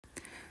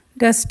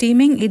Does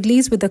steaming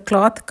idlis with a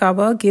cloth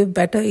cover give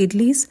better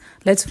idlis?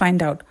 Let's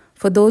find out.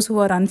 For those who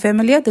are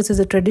unfamiliar, this is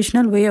a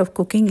traditional way of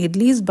cooking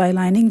idlis by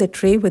lining the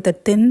tray with a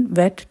thin,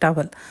 wet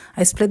towel.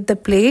 I split the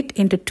plate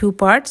into two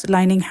parts,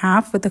 lining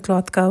half with a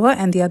cloth cover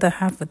and the other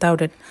half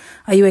without it.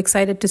 Are you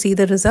excited to see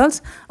the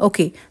results?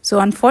 Okay,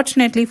 so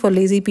unfortunately for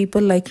lazy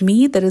people like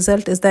me, the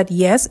result is that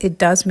yes, it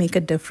does make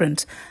a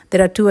difference.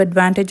 There are two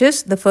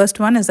advantages. The first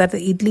one is that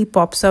the idli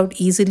pops out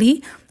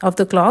easily of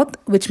the cloth,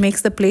 which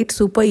makes the plate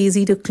super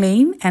easy to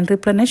clean and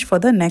replenish for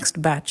the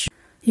next batch.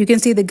 You can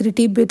see the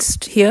gritty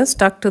bits here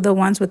stuck to the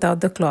ones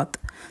without the cloth.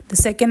 The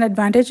second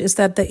advantage is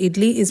that the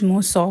idli is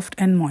more soft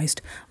and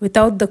moist.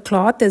 Without the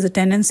cloth, there's a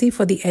tendency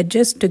for the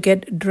edges to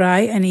get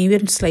dry and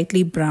even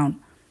slightly brown.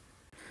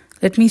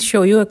 Let me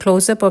show you a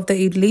close-up of the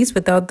idlis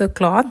without the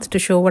cloth to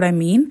show what I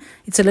mean.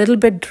 It's a little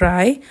bit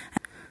dry.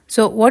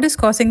 So what is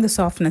causing the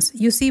softness?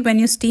 You see, when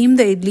you steam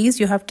the idlis,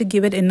 you have to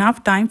give it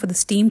enough time for the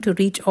steam to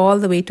reach all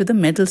the way to the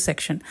middle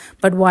section.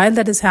 But while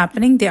that is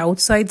happening, the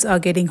outsides are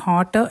getting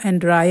hotter and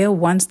drier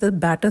once the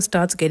batter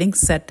starts getting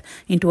set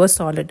into a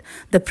solid.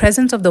 The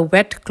presence of the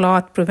wet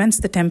cloth prevents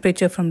the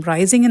temperature from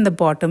rising in the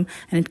bottom,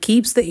 and it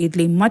keeps the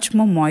idli much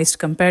more moist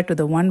compared to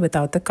the one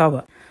without the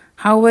cover.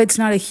 However, it's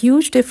not a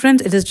huge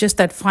difference. It is just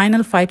that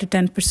final 5 to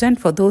 10%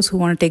 for those who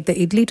want to take the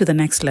idli to the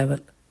next level.